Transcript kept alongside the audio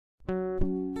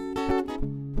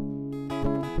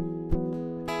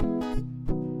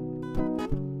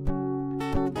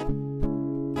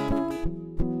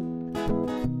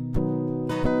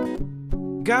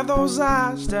Got those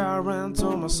eyes staring into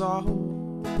my soul.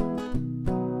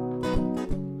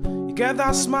 You get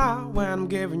that smile when I'm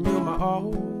giving you my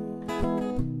all.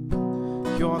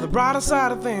 You're the brighter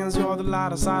side of things, you're the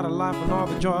lighter side of life, and all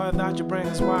the joy that you bring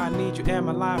is why I need you in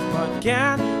my life. But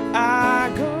can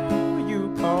I go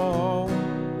you home?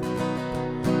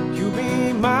 You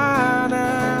be mine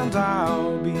and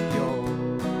I'll be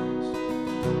yours.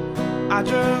 I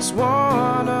just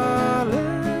wanna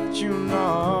let you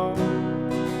know,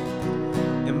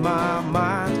 in my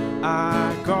mind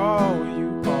I call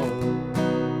you home.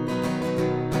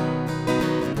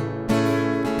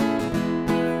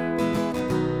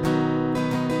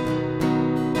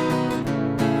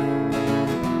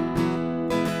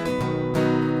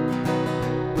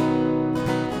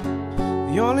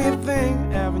 The only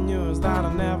thing ever knew is that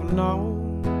I never know.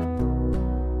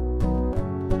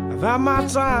 I've had my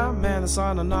time, man, it's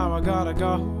on and now I gotta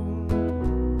go.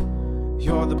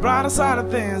 You're the brighter side of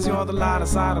things, you're the lighter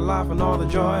side of life, and all the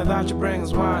joy that you bring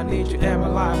is why I need you in my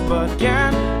life. But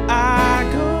can I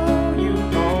go you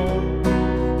home?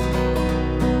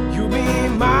 You be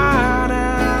mine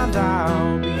and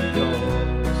I'll be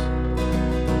yours.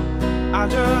 I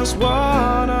just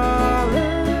wanna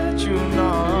let you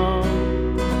know,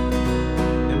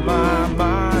 in my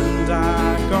mind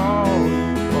I call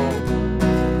you home.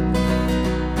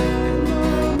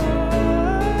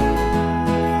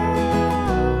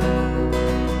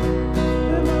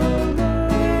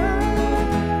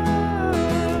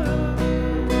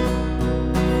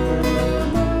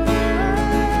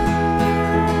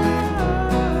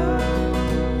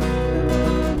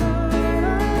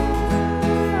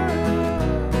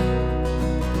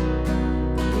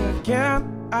 Can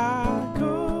I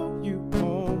call you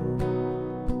home?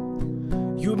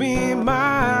 You be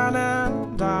mine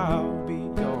and I'll be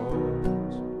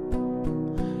yours.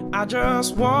 I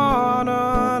just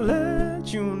wanna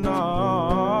let you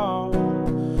know,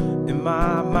 in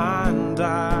my mind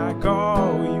I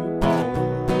call you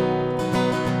home.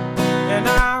 And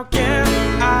how can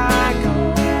I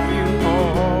call you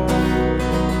home?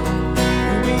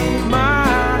 You be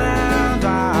mine and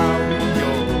I'll be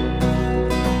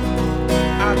yours.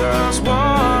 I just want